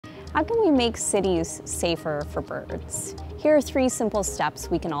How can we make cities safer for birds? Here are 3 simple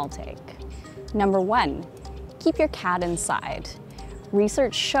steps we can all take. Number 1, keep your cat inside.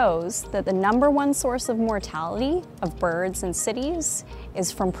 Research shows that the #1 source of mortality of birds in cities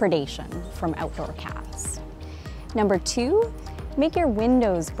is from predation from outdoor cats. Number 2, make your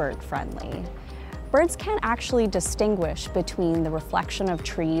windows bird-friendly. Birds can't actually distinguish between the reflection of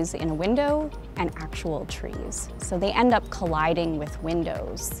trees in a window and actual trees, so they end up colliding with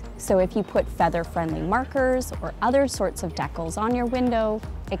windows. So if you put feather-friendly markers or other sorts of decals on your window,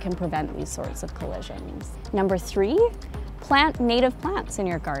 it can prevent these sorts of collisions. Number 3, plant native plants in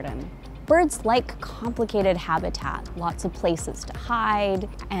your garden. Birds like complicated habitat, lots of places to hide,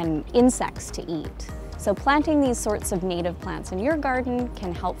 and insects to eat. So planting these sorts of native plants in your garden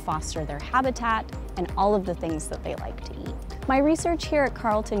can help foster their habitat and all of the things that they like to eat. My research here at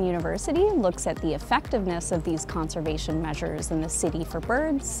Carleton University looks at the effectiveness of these conservation measures in the city for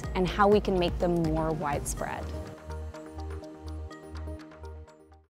birds and how we can make them more widespread.